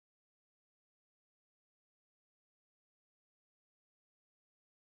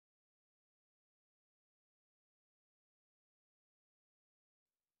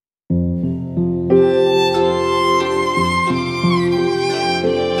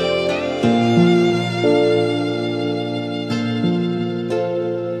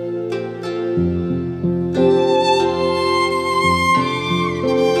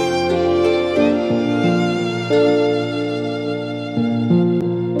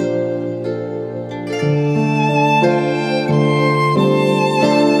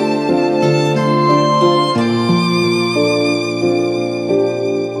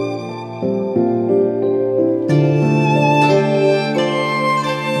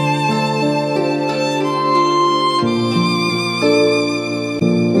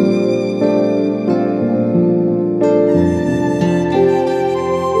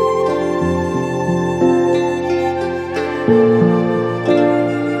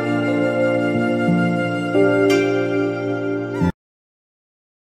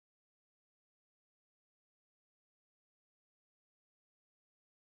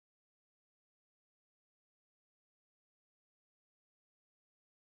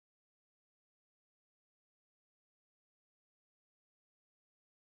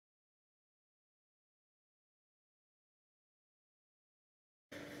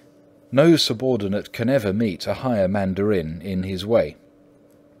No subordinate can ever meet a higher mandarin in his way.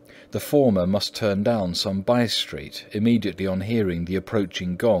 The former must turn down some by-street immediately on hearing the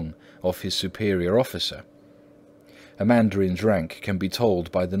approaching gong of his superior officer. A mandarin's rank can be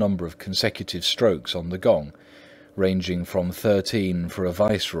told by the number of consecutive strokes on the gong, ranging from 13 for a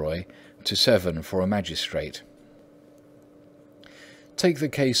viceroy to 7 for a magistrate. Take the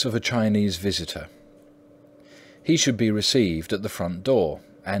case of a Chinese visitor. He should be received at the front door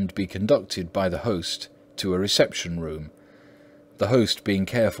and be conducted by the host to a reception room, the host being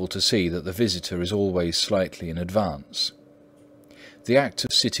careful to see that the visitor is always slightly in advance. The act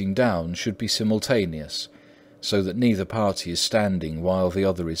of sitting down should be simultaneous, so that neither party is standing while the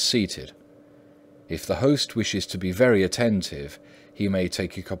other is seated. If the host wishes to be very attentive, he may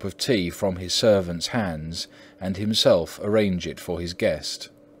take a cup of tea from his servant's hands and himself arrange it for his guest.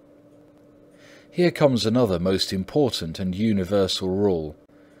 Here comes another most important and universal rule.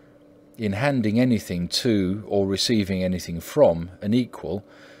 In handing anything to or receiving anything from an equal,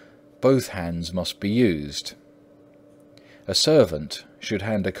 both hands must be used. A servant should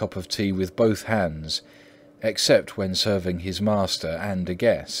hand a cup of tea with both hands, except when serving his master and a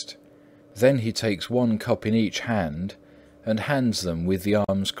guest. Then he takes one cup in each hand and hands them with the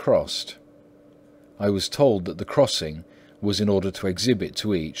arms crossed. I was told that the crossing was in order to exhibit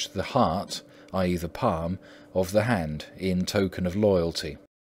to each the heart, i.e. the palm, of the hand in token of loyalty.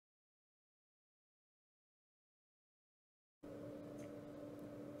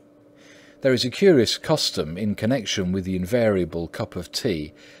 There is a curious custom in connection with the invariable cup of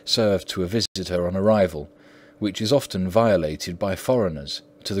tea served to a visitor on arrival, which is often violated by foreigners,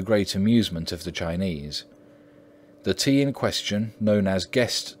 to the great amusement of the Chinese. The tea in question, known as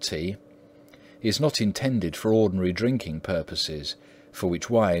guest tea, is not intended for ordinary drinking purposes, for which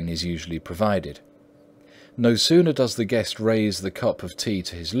wine is usually provided. No sooner does the guest raise the cup of tea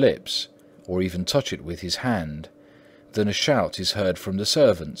to his lips, or even touch it with his hand, than a shout is heard from the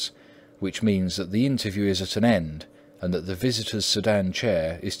servants, which means that the interview is at an end and that the visitor's sedan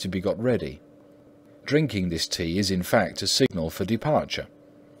chair is to be got ready. Drinking this tea is in fact a signal for departure.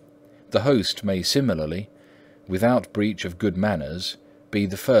 The host may similarly, without breach of good manners, be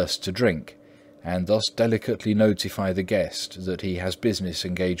the first to drink, and thus delicately notify the guest that he has business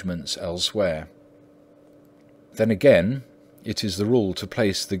engagements elsewhere. Then again, it is the rule to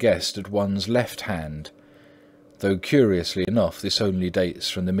place the guest at one's left hand, though curiously enough this only dates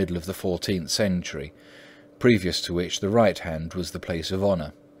from the middle of the 14th century, previous to which the right hand was the place of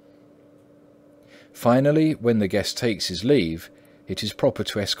honour. Finally, when the guest takes his leave, it is proper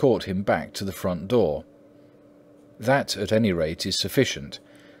to escort him back to the front door. That, at any rate, is sufficient,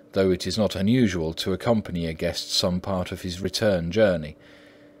 though it is not unusual to accompany a guest some part of his return journey.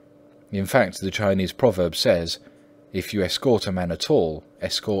 In fact, the Chinese proverb says, "If you escort a man at all,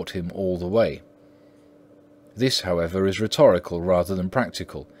 escort him all the way." This, however, is rhetorical rather than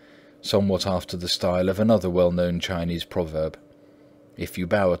practical, somewhat after the style of another well-known Chinese proverb, "If you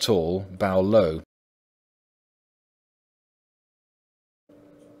bow at all, bow low."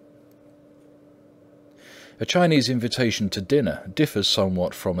 A Chinese invitation to dinner differs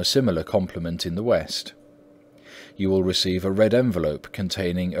somewhat from a similar compliment in the West. You will receive a red envelope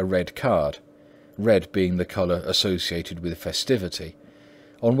containing a red card, red being the colour associated with festivity,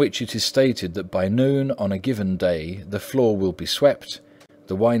 on which it is stated that by noon on a given day the floor will be swept,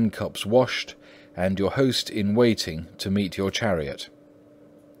 the wine cups washed, and your host in waiting to meet your chariot.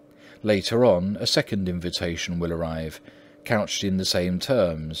 Later on, a second invitation will arrive, couched in the same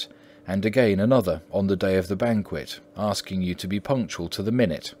terms, and again another on the day of the banquet, asking you to be punctual to the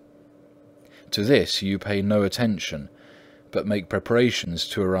minute. To this you pay no attention, but make preparations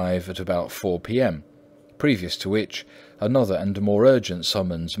to arrive at about 4 p.m., previous to which another and more urgent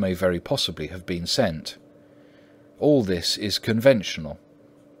summons may very possibly have been sent. All this is conventional,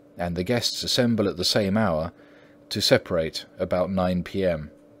 and the guests assemble at the same hour to separate about 9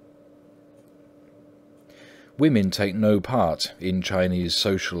 p.m. Women take no part in Chinese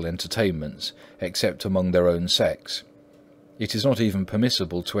social entertainments except among their own sex. It is not even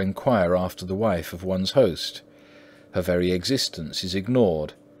permissible to enquire after the wife of one's host. Her very existence is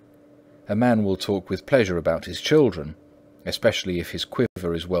ignored. A man will talk with pleasure about his children, especially if his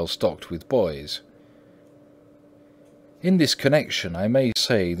quiver is well stocked with boys. In this connection, I may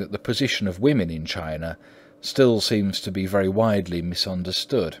say that the position of women in China still seems to be very widely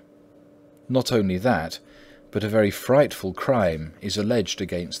misunderstood. Not only that, but a very frightful crime is alleged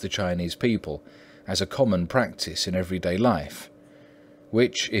against the Chinese people as a common practice in everyday life,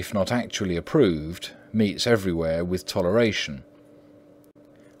 which, if not actually approved, meets everywhere with toleration.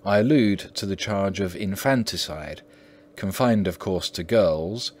 I allude to the charge of infanticide, confined of course to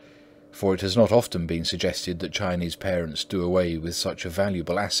girls, for it has not often been suggested that Chinese parents do away with such a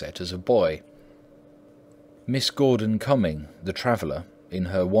valuable asset as a boy. Miss Gordon Cumming, the traveller, in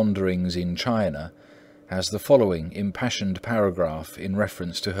her Wanderings in China, has the following impassioned paragraph in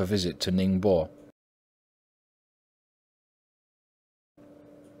reference to her visit to Ningbo.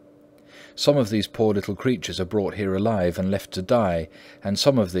 Some of these poor little creatures are brought here alive and left to die, and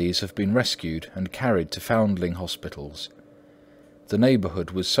some of these have been rescued and carried to foundling hospitals. The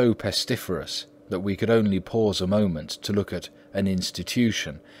neighbourhood was so pestiferous that we could only pause a moment to look at an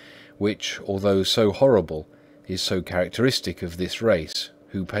institution, which, although so horrible, is so characteristic of this race,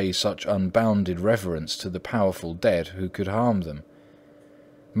 who pay such unbounded reverence to the powerful dead who could harm them.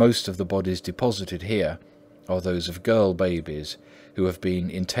 Most of the bodies deposited here are those of girl babies who have been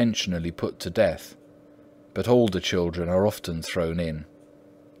intentionally put to death, but older children are often thrown in.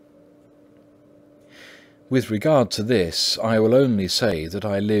 With regard to this, I will only say that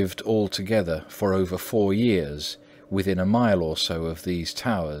I lived altogether for over 4 years within a mile or so of these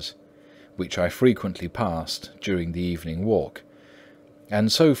towers, which I frequently passed during the evening walk, and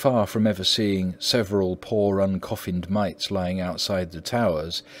so far from ever seeing several poor uncoffined mites lying outside the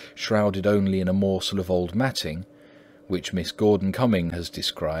towers, shrouded only in a morsel of old matting, which Miss Gordon Cumming has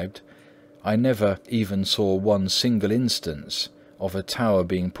described, I never even saw one single instance of a tower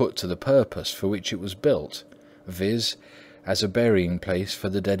being put to the purpose for which it was built, viz., as a burying place for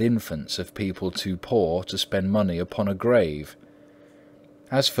the dead infants of people too poor to spend money upon a grave.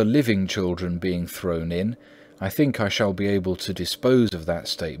 As for living children being thrown in, I think I shall be able to dispose of that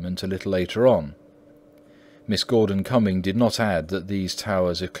statement a little later on. Miss Gordon Cumming did not add that these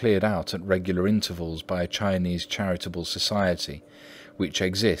towers are cleared out at regular intervals by a Chinese charitable society, which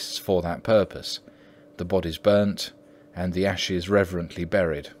exists for that purpose, the bodies burnt, and the ashes reverently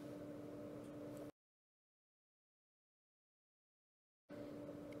buried.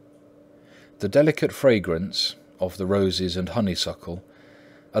 The delicate fragrance of the roses and honeysuckle,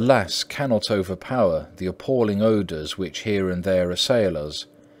 alas, cannot overpower the appalling odours which here and there assail us,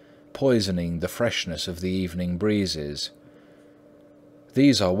 poisoning the freshness of the evening breezes.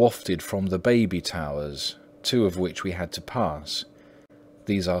 These are wafted from the baby towers, 2 of which we had to pass.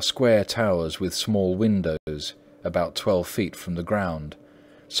 These are square towers with small windows, about 12 feet from the ground,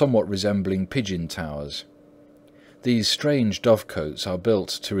 somewhat resembling pigeon towers. These strange dovecotes are built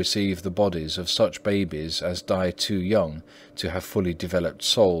to receive the bodies of such babies as die too young to have fully developed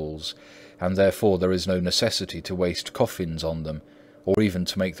souls, and therefore there is no necessity to waste coffins on them, or even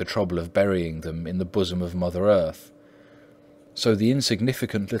to make the trouble of burying them in the bosom of Mother Earth. So the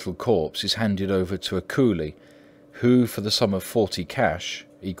insignificant little corpse is handed over to a coolie, who, for the sum of 40 cash,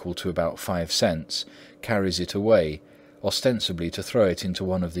 equal to about 5 cents, carries it away, ostensibly to throw it into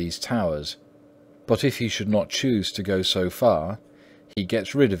one of these towers. But if he should not choose to go so far, he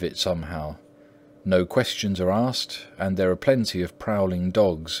gets rid of it somehow. No questions are asked, and there are plenty of prowling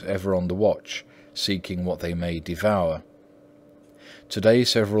dogs ever on the watch, seeking what they may devour. Today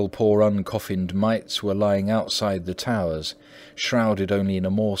several poor uncoffined mites were lying outside the towers, shrouded only in a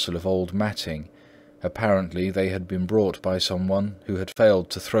morsel of old matting. Apparently they had been brought by someone who had failed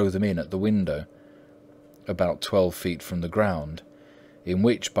to throw them in at the window, about 12 feet from the ground, in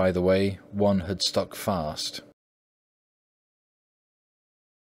which, by the way, one had stuck fast.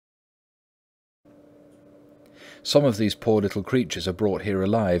 Some of these poor little creatures are brought here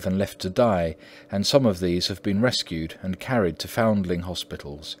alive and left to die, and some of these have been rescued and carried to foundling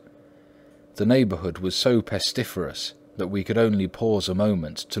hospitals. The neighbourhood was so pestiferous that we could only pause a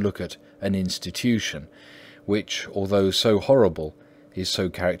moment to look at an institution, which, although so horrible, is so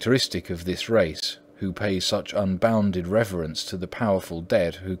characteristic of this race, who pay such unbounded reverence to the powerful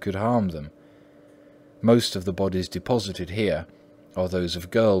dead who could harm them. Most of the bodies deposited here are those of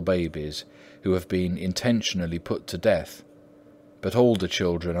girl babies who have been intentionally put to death, but older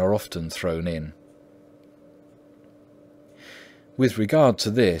children are often thrown in. With regard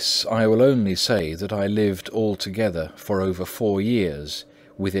to this, I will only say that I lived altogether for over 4 years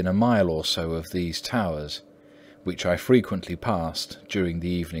within a mile or so of these towers, which I frequently passed during the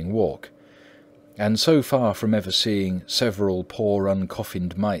evening walk, and so far from ever seeing several poor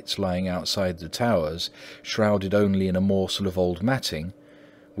uncoffined mites lying outside the towers, shrouded only in a morsel of old matting,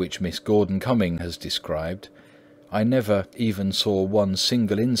 which Miss Gordon Cumming has described, I never even saw one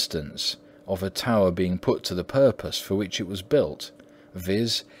single instance of a tower being put to the purpose for which it was built,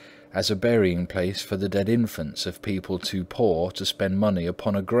 viz., as a burying place for the dead infants of people too poor to spend money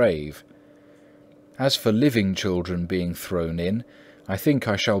upon a grave. As for living children being thrown in, I think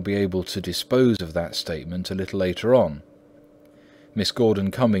I shall be able to dispose of that statement a little later on. Miss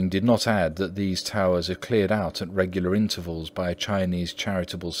Gordon-Cumming did not add that these towers are cleared out at regular intervals by a Chinese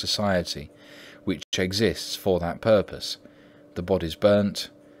charitable society, which exists for that purpose, the bodies burnt,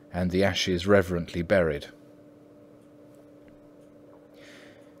 and the ashes reverently buried.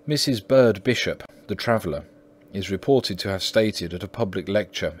 Mrs. Bird Bishop, the traveller, is reported to have stated at a public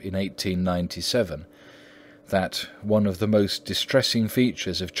lecture in 1897 that one of the most distressing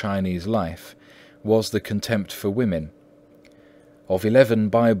features of Chinese life was the contempt for women. Of 11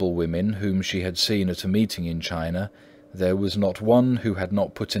 Bible women whom she had seen at a meeting in China, there was not one who had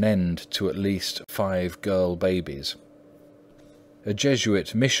not put an end to at least 5 girl babies. A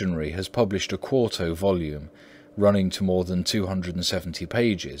Jesuit missionary has published a quarto volume running to more than 270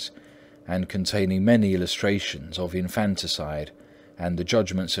 pages and containing many illustrations of infanticide and the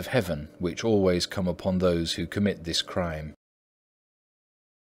judgments of heaven which always come upon those who commit this crime.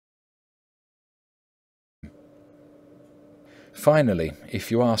 Finally, if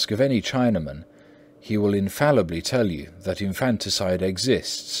you ask of any Chinaman, he will infallibly tell you that infanticide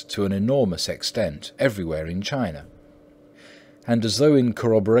exists to an enormous extent everywhere in China. And as though in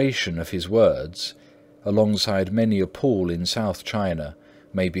corroboration of his words, alongside many a pool in South China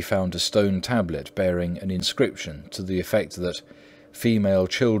may be found a stone tablet bearing an inscription to the effect that female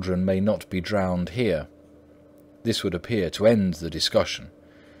children may not be drowned here. This would appear to end the discussion,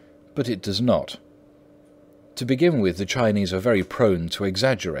 but it does not. To begin with, the Chinese are very prone to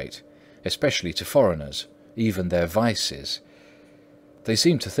exaggerate, especially to foreigners, even their vices. They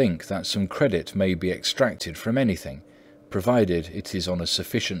seem to think that some credit may be extracted from anything, provided it is on a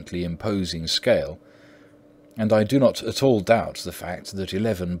sufficiently imposing scale, and I do not at all doubt the fact that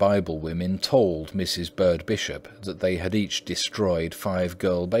 11 Bible women told Mrs. Bird Bishop that they had each destroyed 5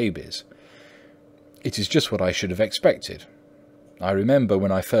 girl babies. It is just what I should have expected. I remember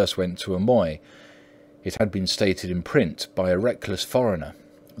when I first went to Amoy, it had been stated in print by a reckless foreigner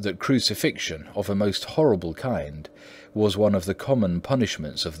that crucifixion of a most horrible kind was one of the common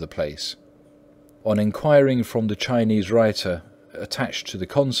punishments of the place. On inquiring from the Chinese writer attached to the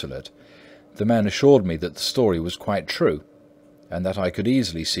consulate, the man assured me that the story was quite true, and that I could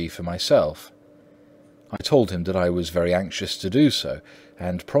easily see for myself. I told him that I was very anxious to do so,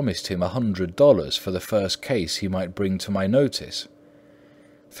 and promised him $100 for the first case he might bring to my notice.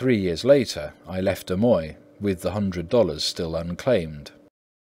 3 years later, I left Amoy with the $100 still unclaimed.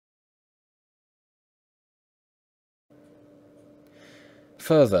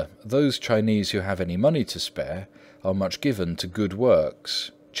 Further, those Chinese who have any money to spare are much given to good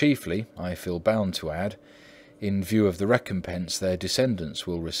works, chiefly, I feel bound to add, in view of the recompense their descendants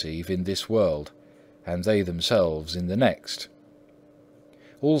will receive in this world, and they themselves in the next.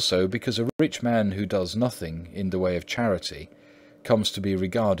 Also because a rich man who does nothing in the way of charity comes to be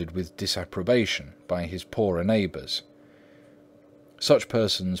regarded with disapprobation by his poorer neighbours. Such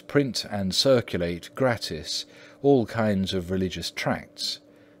persons print and circulate gratis all kinds of religious tracts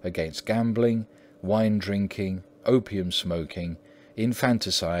against gambling, wine drinking, opium smoking,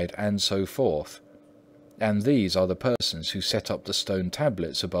 infanticide, and so forth. And these are the persons who set up the stone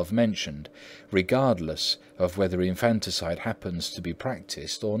tablets above mentioned, regardless of whether infanticide happens to be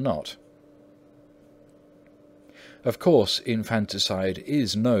practised or not. Of course, infanticide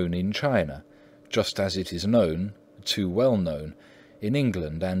is known in China, just as it is known, too well known, in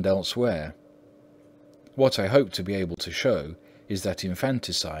England and elsewhere. What I hope to be able to show is that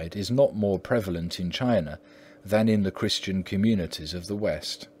infanticide is not more prevalent in China than in the Christian communities of the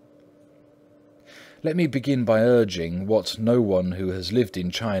West. Let me begin by urging what no one who has lived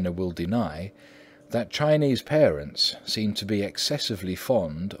in China will deny, that Chinese parents seem to be excessively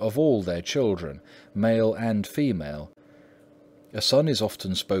fond of all their children, male and female. A son is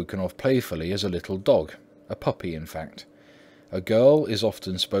often spoken of playfully as a little dog, a puppy in fact. A girl is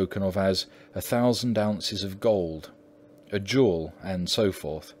often spoken of as 1,000 ounces of gold, a jewel, and so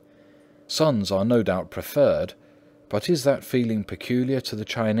forth. Sons are no doubt preferred, but is that feeling peculiar to the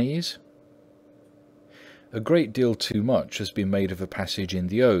Chinese? A great deal too much has been made of a passage in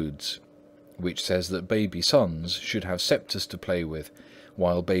the Odes, which says that baby sons should have sceptres to play with,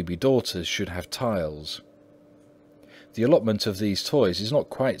 while baby daughters should have tiles. The allotment of these toys is not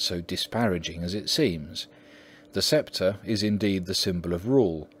quite so disparaging as it seems. The sceptre is indeed the symbol of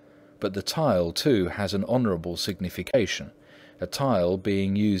rule, but the tile too has an honourable signification, a tile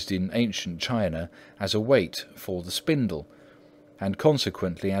being used in ancient China as a weight for the spindle, and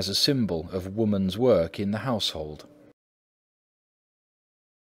consequently as a symbol of woman's work in the household.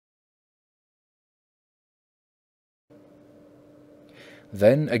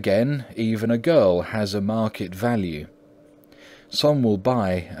 Then again, even a girl has a market value. Some will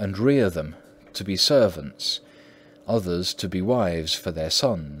buy and rear them to be servants, others to be wives for their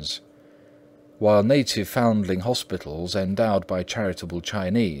sons, while native foundling hospitals endowed by charitable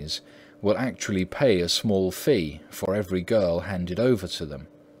Chinese will actually pay a small fee for every girl handed over to them.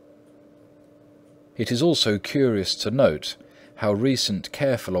 It is also curious to note how recent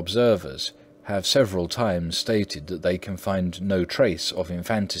careful observers have several times stated that they can find no trace of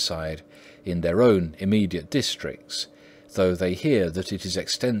infanticide in their own immediate districts, though they hear that it is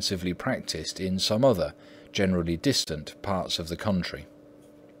extensively practiced in some other, generally distant parts of the country.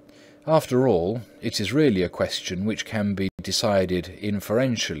 After all, it is really a question which can be decided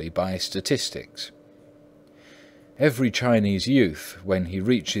inferentially by statistics. Every Chinese youth, when he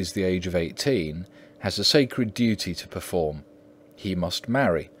reaches the age of 18, has a sacred duty to perform. He must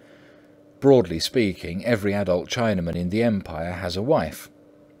marry. Broadly speaking, every adult Chinaman in the empire has a wife.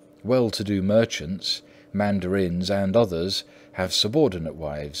 Well-to-do merchants, mandarins and others have subordinate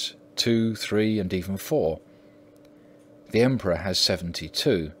wives, 2, 3, and even 4. The emperor has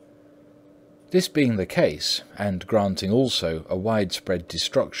 72. This being the case, and granting also a widespread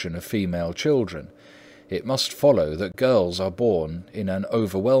destruction of female children, it must follow that girls are born in an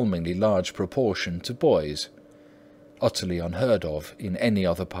overwhelmingly large proportion to boys, utterly unheard of in any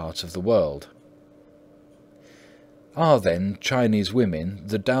other part of the world. Are then Chinese women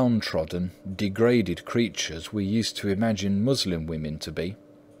the downtrodden, degraded creatures we used to imagine Muslim women to be?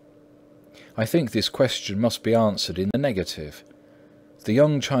 I think this question must be answered in the negative. The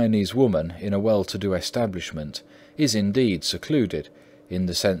young Chinese woman in a well-to-do establishment is indeed secluded, in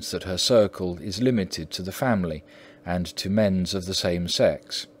the sense that her circle is limited to the family and to men of the same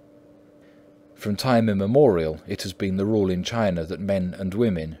sex. From time immemorial it has been the rule in China that men and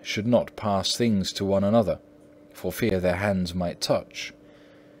women should not pass things to one another, for fear their hands might touch.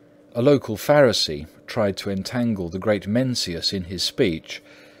 A local Pharisee tried to entangle the great Mencius in his speech,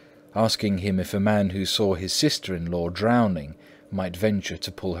 asking him if a man who saw his sister-in-law drowning might venture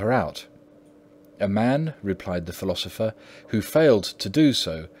to pull her out. A man, replied the philosopher, who failed to do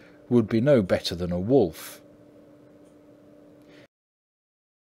so would be no better than a wolf.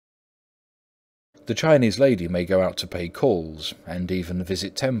 The Chinese lady may go out to pay calls, and even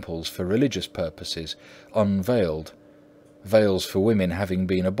visit temples for religious purposes, unveiled, veils for women having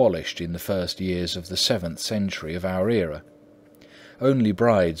been abolished in the first years of the 7th century of our era. Only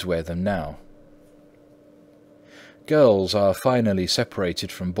brides wear them now. Girls are finally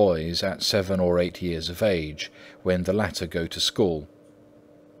separated from boys at 7 or 8 years of age, when the latter go to school.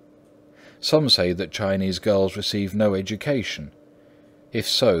 Some say that Chinese girls receive no education. If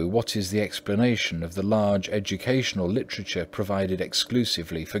so, what is the explanation of the large educational literature provided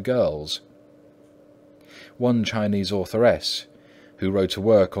exclusively for girls? One Chinese authoress, who wrote a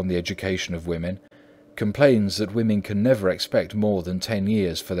work on the education of women, complains that women can never expect more than 10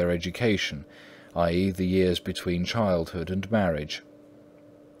 years for their education, i.e. the years between childhood and marriage.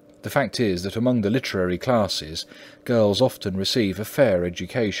 The fact is that among the literary classes, girls often receive a fair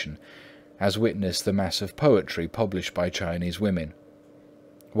education, as witness the mass of poetry published by Chinese women.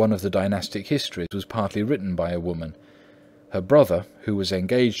 One of the dynastic histories was partly written by a woman. Her brother, who was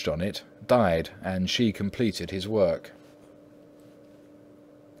engaged on it, died, and she completed his work.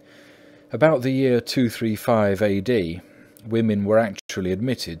 About the year 235 AD, women were actually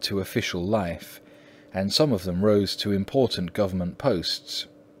admitted to official life, and some of them rose to important government posts.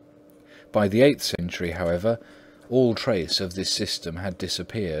 By the 8th century, however, all trace of this system had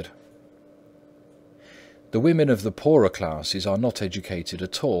disappeared. The women of the poorer classes are not educated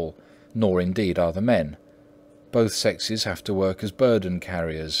at all, nor indeed are the men. Both sexes have to work as burden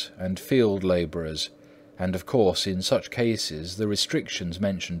carriers and field labourers, and of course in such cases the restrictions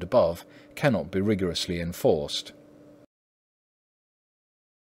mentioned above cannot be rigorously enforced.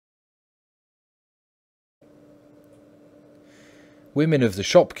 Women of the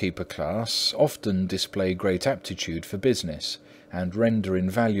shopkeeper class often display great aptitude for business and render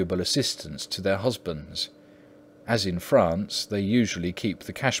invaluable assistance to their husbands. As in France, they usually keep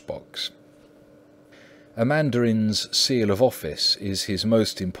the cash box. A mandarin's seal of office is his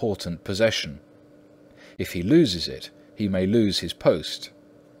most important possession. If he loses it, he may lose his post.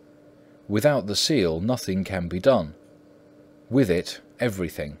 Without the seal, nothing can be done. With it,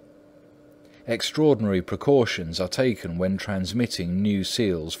 everything. Extraordinary precautions are taken when transmitting new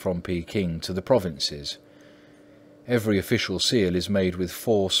seals from Peking to the provinces. Every official seal is made with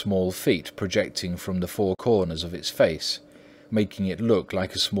 4 small feet projecting from the 4 corners of its face, making it look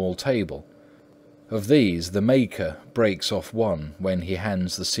like a small table. Of these, the maker breaks off one when he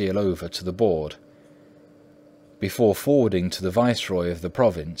hands the seal over to the board. Before forwarding to the viceroy of the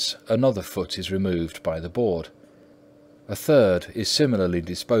province, another foot is removed by the board. A third is similarly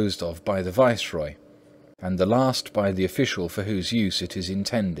disposed of by the viceroy. and the last by the official for whose use it is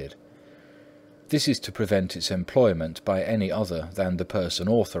intended. This is to prevent its employment by any other than the person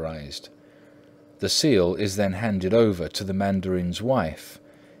authorized. The seal is then handed over to the mandarin's wife,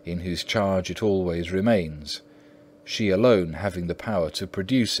 in whose charge it always remains, she alone having the power to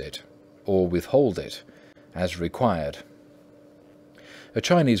produce it, or withhold it, as required. A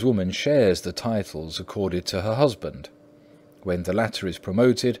Chinese woman shares the titles accorded to her husband. When the latter is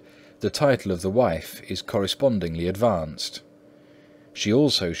promoted, the title of the wife is correspondingly advanced. She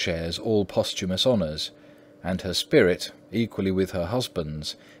also shares all posthumous honours, and her spirit, equally with her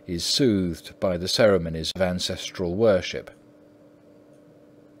husband's, is soothed by the ceremonies of ancestral worship.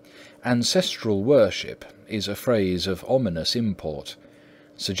 Ancestral worship is a phrase of ominous import,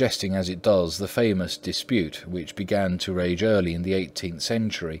 suggesting as it does the famous dispute which began to rage early in the 18th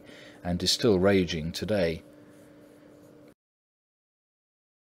century and is still raging today.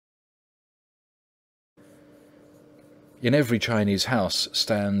 In every Chinese house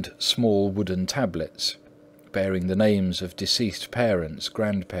stand small wooden tablets, bearing the names of deceased parents,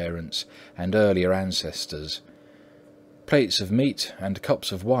 grandparents, and earlier ancestors. Plates of meat and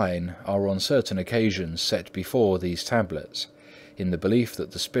cups of wine are on certain occasions set before these tablets, in the belief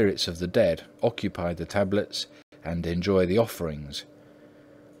that the spirits of the dead occupy the tablets and enjoy the offerings.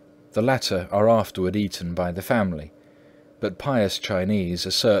 The latter are afterward eaten by the family, but pious Chinese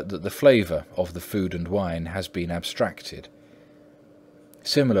assert that the flavour of the food and wine has been abstracted.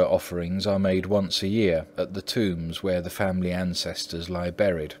 Similar offerings are made once a year at the tombs where the family ancestors lie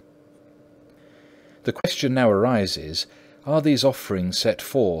buried. The question now arises, are these offerings set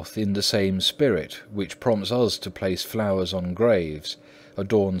forth in the same spirit which prompts us to place flowers on graves,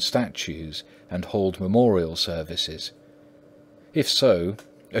 adorn statues, and hold memorial services? If so,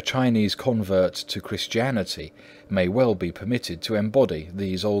 a Chinese convert to Christianity may well be permitted to embody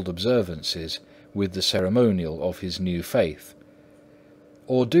these old observances with the ceremonial of his new faith.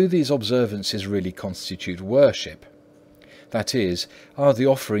 Or do these observances really constitute worship? That is, are the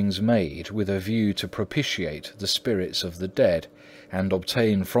offerings made with a view to propitiate the spirits of the dead and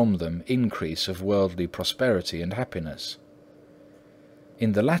obtain from them increase of worldly prosperity and happiness?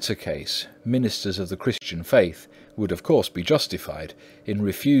 In the latter case, ministers of the Christian faith would of course be justified in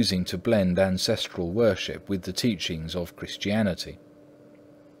refusing to blend ancestral worship with the teachings of Christianity.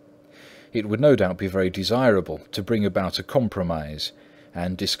 It would no doubt be very desirable to bring about a compromise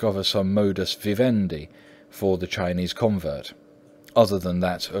and discover some modus vivendi for the Chinese convert, other than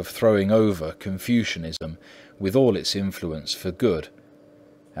that of throwing over Confucianism with all its influence for good,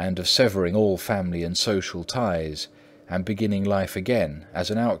 and of severing all family and social ties, and beginning life again as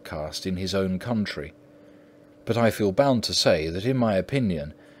an outcast in his own country. But I feel bound to say that in my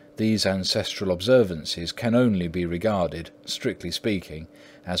opinion, these ancestral observances can only be regarded, strictly speaking,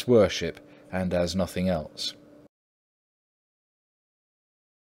 as worship and as nothing else.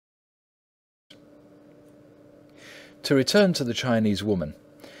 To return to the Chinese woman,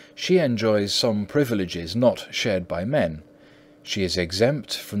 she enjoys some privileges not shared by men. She is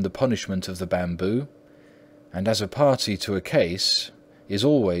exempt from the punishment of the bamboo, and as a party to a case, is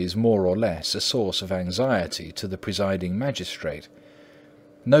always more or less a source of anxiety to the presiding magistrate.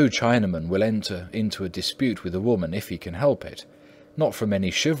 No Chinaman will enter into a dispute with a woman if he can help it, not from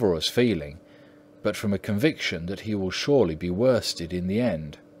any chivalrous feeling, but from a conviction that he will surely be worsted in the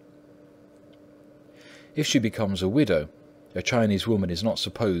end. If she becomes a widow, a Chinese woman is not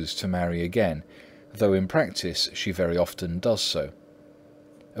supposed to marry again, though in practice she very often does so.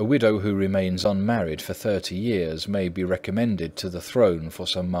 A widow who remains unmarried for 30 years may be recommended to the throne for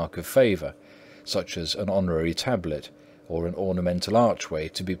some mark of favour, such as an honorary tablet or an ornamental archway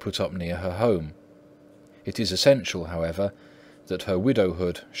to be put up near her home. It is essential, however, that her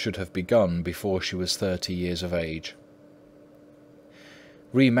widowhood should have begun before she was 30 years of age.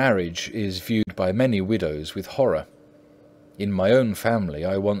 Remarriage is viewed by many widows with horror. In my own family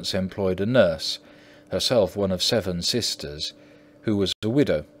I once employed a nurse, herself one of 7 sisters, who was a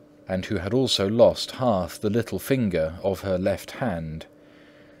widow, and who had also lost half the little finger of her left hand.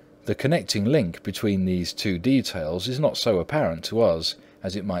 The connecting link between these two details is not so apparent to us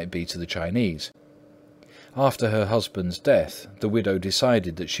as it might be to the Chinese. After her husband's death, the widow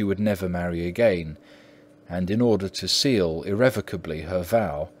decided that she would never marry again, and in order to seal irrevocably her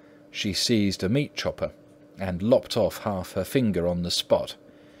vow, she seized a meat chopper and lopped off half her finger on the spot.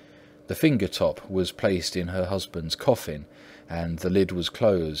 The finger top was placed in her husband's coffin, and the lid was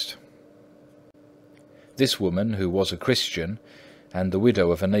closed. This woman, who was a Christian, and the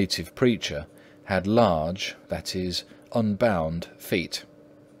widow of a native preacher, had large, that is, unbound feet.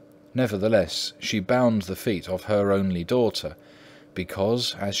 Nevertheless, she bound the feet of her only daughter,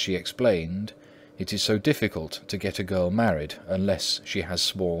 because, as she explained, It is so difficult to get a girl married unless she has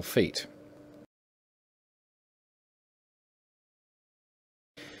small feet.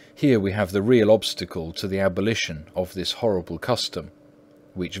 Here we have the real obstacle to the abolition of this horrible custom,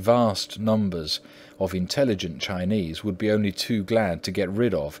 which vast numbers of intelligent Chinese would be only too glad to get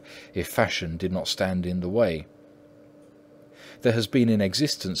rid of if fashion did not stand in the way. There has been in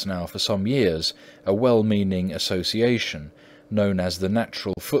existence now for some years a well-meaning association known as the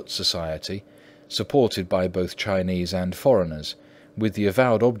Natural Foot Society, supported by both Chinese and foreigners, with the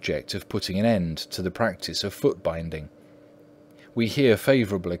avowed object of putting an end to the practice of foot binding. We hear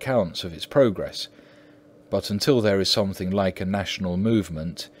favourable accounts of its progress, but until there is something like a national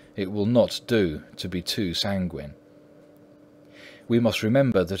movement, it will not do to be too sanguine. We must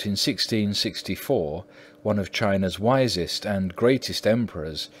remember that in 1664, one of China's wisest and greatest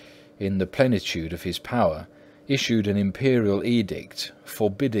emperors, in the plenitude of his power, issued an imperial edict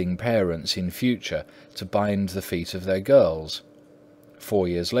forbidding parents in future to bind the feet of their girls. 4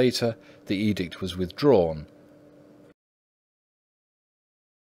 years later, the edict was withdrawn.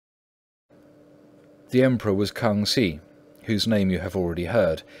 The emperor was Kangxi, whose name you have already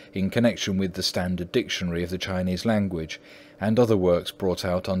heard, in connection with the Standard Dictionary of the Chinese language and other works brought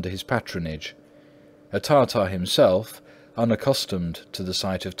out under his patronage. A Tartar himself, unaccustomed to the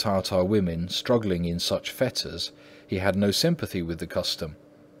sight of Tartar women struggling in such fetters, he had no sympathy with the custom.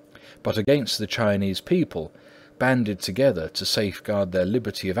 But against the Chinese people, banded together to safeguard their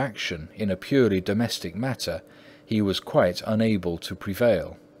liberty of action in a purely domestic matter, he was quite unable to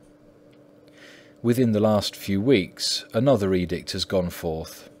prevail. Within the last few weeks, another edict has gone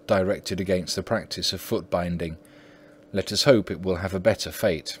forth, directed against the practice of foot binding. Let us hope it will have a better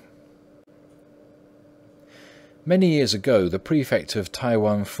fate. Many years ago, the prefect of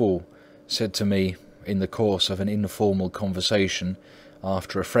Taiwan Fu said to me, in the course of an informal conversation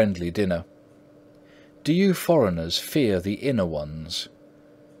after a friendly dinner, "Do you foreigners fear the inner ones?"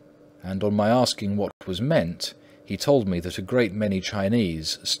 And on my asking what was meant, he told me that a great many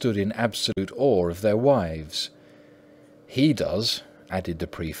Chinese stood in absolute awe of their wives. "He does," added the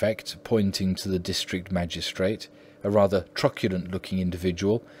prefect, pointing to the district magistrate, a rather truculent-looking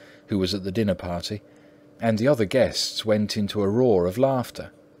individual who was at the dinner party, and the other guests went into a roar of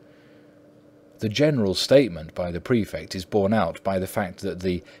laughter. The general statement by the prefect is borne out by the fact that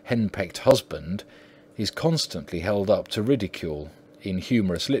the henpecked husband is constantly held up to ridicule in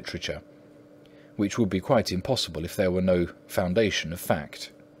humorous literature, which would be quite impossible if there were no foundation of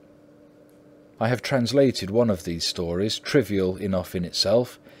fact. I have translated one of these stories, trivial enough in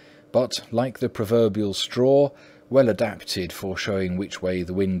itself, but, like the proverbial straw, well adapted for showing which way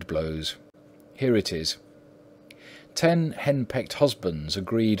the wind blows. Here it is. 10 henpecked husbands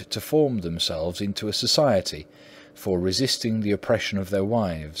agreed to form themselves into a society for resisting the oppression of their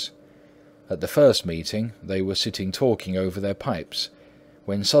wives. At the first meeting, they were sitting talking over their pipes,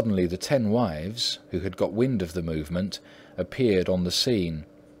 when suddenly the 10 wives, who had got wind of the movement, appeared on the scene.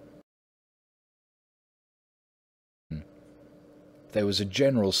 There was a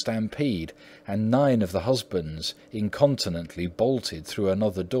general stampede, and 9 of the husbands incontinently bolted through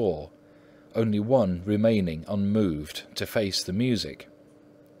another door, only one remaining unmoved to face the music.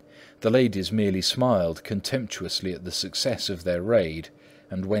 The ladies merely smiled contemptuously at the success of their raid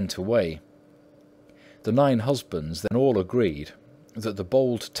and went away. The 9 husbands then all agreed that the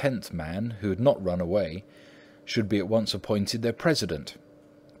bold 10th man, who had not run away, should be at once appointed their president,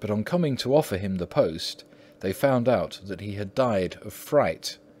 but on coming to offer him the post, they found out that he had died of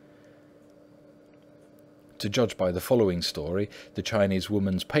fright. To judge by the following story, the Chinese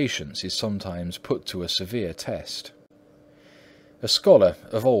woman's patience is sometimes put to a severe test. A scholar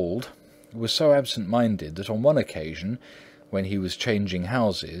of old was so absent-minded that on one occasion, when he was changing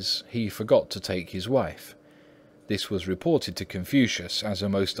houses, he forgot to take his wife. This was reported to Confucius as a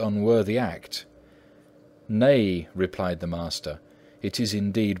most unworthy act. "Nay," replied the master, "it is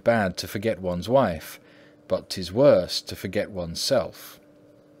indeed bad to forget one's wife, but 'tis worse to forget one's self."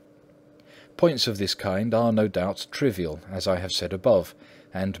 Points of this kind are no doubt trivial, as I have said above,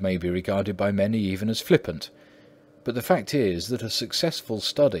 and may be regarded by many even as flippant, but the fact is that a successful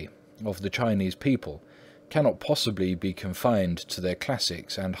study of the Chinese people cannot possibly be confined to their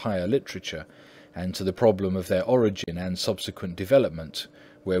classics and higher literature, and to the problem of their origin and subsequent development,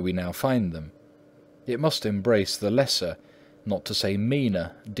 where we now find them. It must embrace the lesser, not to say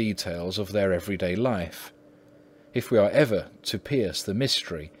meaner, details of their everyday life, if we are ever to pierce the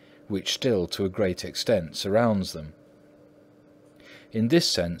mystery which still, to a great extent, surrounds them. In this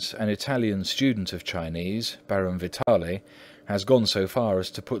sense, an Italian student of Chinese, Baron Vitale, has gone so far as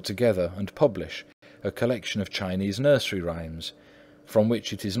to put together and publish a collection of Chinese nursery rhymes, from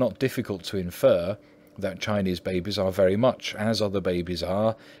which it is not difficult to infer that Chinese babies are very much as other babies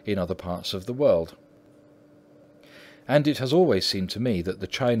are in other parts of the world. And it has always seemed to me that the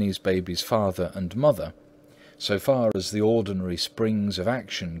Chinese baby's father and mother, so far as the ordinary springs of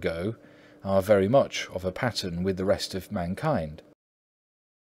action go, are very much of a pattern with the rest of mankind.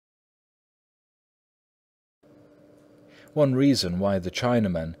 One reason why the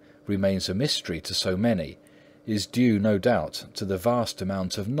Chinaman remains a mystery to so many is due, no doubt, to the vast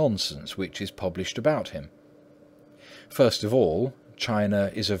amount of nonsense which is published about him. First of all,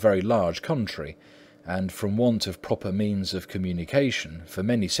 China is a very large country, and from want of proper means of communication for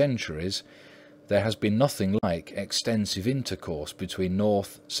many centuries, there has been nothing like extensive intercourse between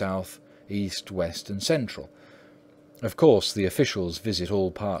north, south, east, west and central. Of course, the officials visit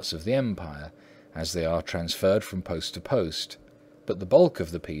all parts of the empire, as they are transferred from post to post, but the bulk of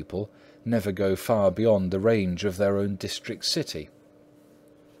the people never go far beyond the range of their own district city.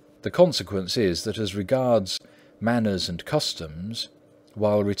 The consequence is that as regards manners and customs,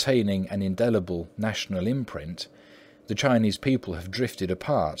 while retaining an indelible national imprint, the Chinese people have drifted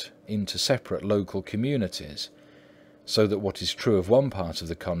apart into separate local communities, so that what is true of one part of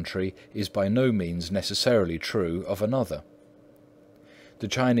the country is by no means necessarily true of another. The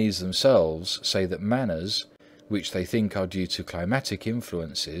Chinese themselves say that manners, which they think are due to climatic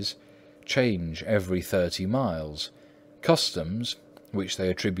influences, change every 30 miles. Customs, which they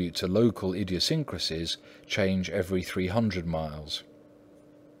attribute to local idiosyncrasies, change every 300 miles.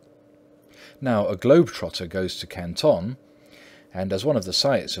 Now, a globetrotter goes to Canton, and as one of the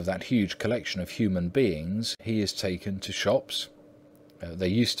sights of that huge collection of human beings, he is taken to shops, there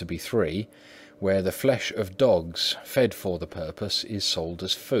used to be 3, where the flesh of dogs, fed for the purpose, is sold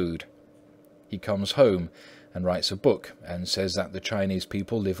as food. He comes home and writes a book and says that the Chinese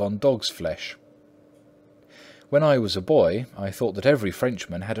people live on dog's flesh. When I was a boy, I thought that every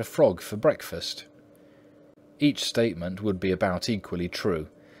Frenchman had a frog for breakfast. Each statement would be about equally true.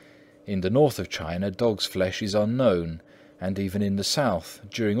 In the north of China, dog's flesh is unknown, and even in the south,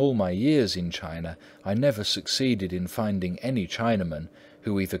 during all my years in China, I never succeeded in finding any Chinaman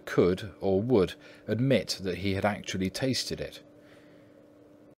who either could or would admit that he had actually tasted it.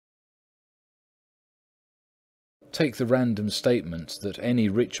 Take the random statement that any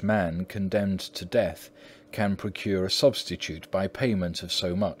rich man condemned to death can procure a substitute by payment of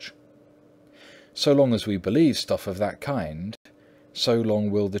so much. So long as we believe stuff of that kind, so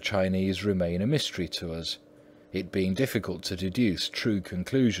long will the Chinese remain a mystery to us, it being difficult to deduce true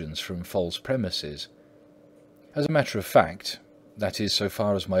conclusions from false premises. As a matter of fact, that is, so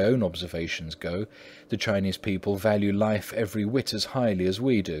far as my own observations go, the Chinese people value life every whit as highly as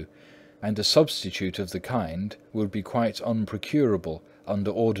we do, and a substitute of the kind would be quite unprocurable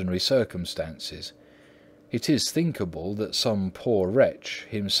under ordinary circumstances. It is thinkable that some poor wretch,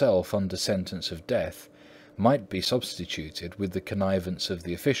 himself under sentence of death, might be substituted with the connivance of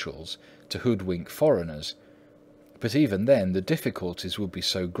the officials to hoodwink foreigners, but even then the difficulties would be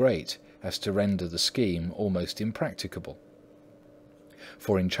so great as to render the scheme almost impracticable.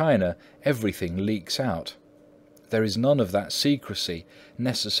 For in China everything leaks out. There is none of that secrecy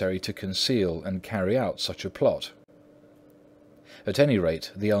necessary to conceal and carry out such a plot. At any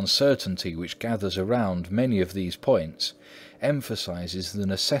rate, the uncertainty which gathers around many of these points emphasizes the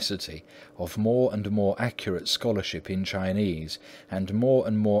necessity of more and more accurate scholarship in Chinese and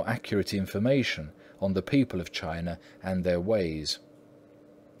more accurate information on the people of China and their ways.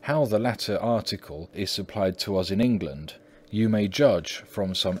 How the latter article is supplied to us in England, you may judge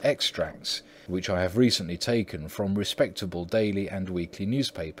from some extracts which I have recently taken from respectable daily and weekly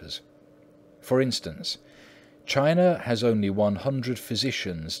newspapers. For instance, China has only 100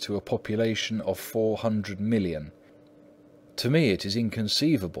 physicians to a population of 400 million. To me it is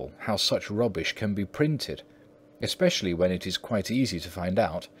inconceivable how such rubbish can be printed, especially when it is quite easy to find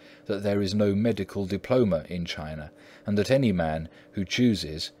out that there is no medical diploma in China, and that any man who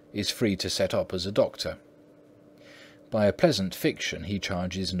chooses is free to set up as a doctor. By a pleasant fiction he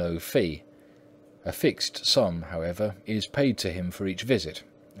charges no fee. A fixed sum, however, is paid to him for each visit,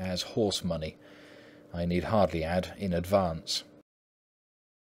 as horse money. I need hardly add, in advance.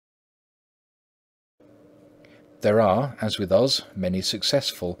 There are, as with us, many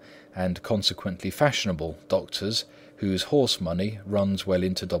successful and consequently fashionable doctors whose horse money runs well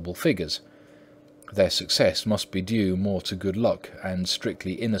into double figures. Their success must be due more to good luck and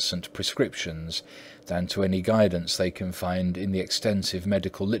strictly innocent prescriptions than to any guidance they can find in the extensive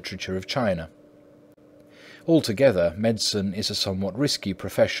medical literature of China. Altogether, medicine is a somewhat risky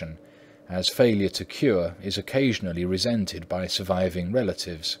profession, as failure to cure is occasionally resented by surviving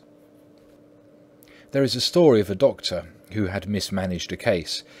relatives. There is a story of a doctor who had mismanaged a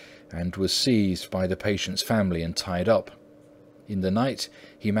case and was seized by the patient's family and tied up. In the night,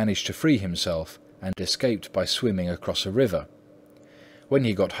 he managed to free himself and escaped by swimming across a river. When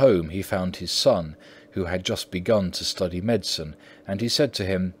he got home, he found his son, who had just begun to study medicine, and he said to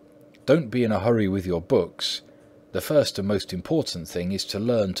him, "Don't be in a hurry with your books. The first and most important thing is to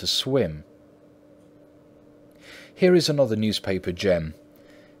learn to swim." Here is another newspaper gem.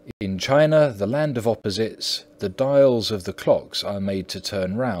 In China, the land of opposites, the dials of the clocks are made to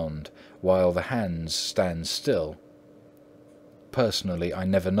turn round, while the hands stand still. Personally, I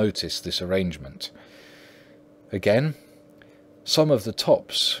never noticed this arrangement. Again, some of the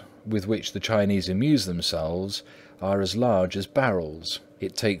tops with which the Chinese amuse themselves are as large as barrels.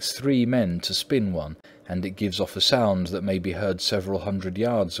 It takes 3 men to spin one, and it gives off a sound that may be heard several hundred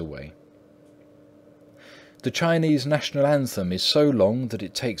yards away. The Chinese national anthem is so long that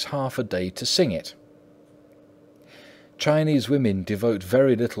it takes half a day to sing it. Chinese women devote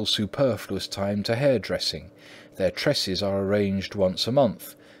very little superfluous time to hairdressing. Their tresses are arranged once a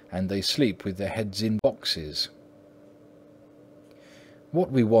month, and they sleep with their heads in boxes.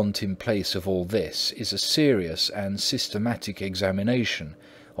 What we want in place of all this is a serious and systematic examination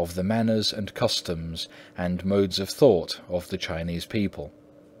of the manners and customs and modes of thought of the Chinese people.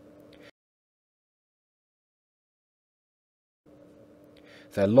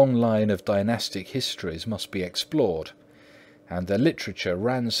 Their long line of dynastic histories must be explored, and their literature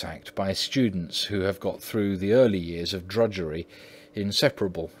ransacked by students who have got through the early years of drudgery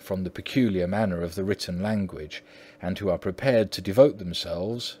inseparable from the peculiar manner of the written language, and who are prepared to devote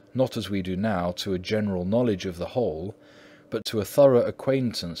themselves, not as we do now to a general knowledge of the whole, but to a thorough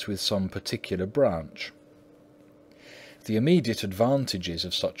acquaintance with some particular branch. The immediate advantages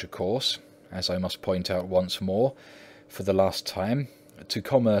of such a course, as I must point out once more, for the last time, to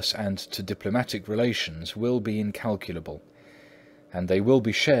commerce and to diplomatic relations will be incalculable, and they will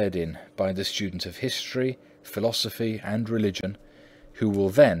be shared in by the student of history, philosophy, and religion, who will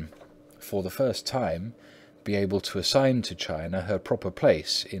then, for the first time, be able to assign to China her proper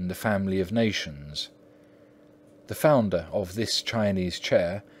place in the family of nations. The founder of this Chinese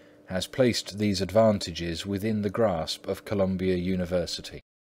chair has placed these advantages within the grasp of Columbia University.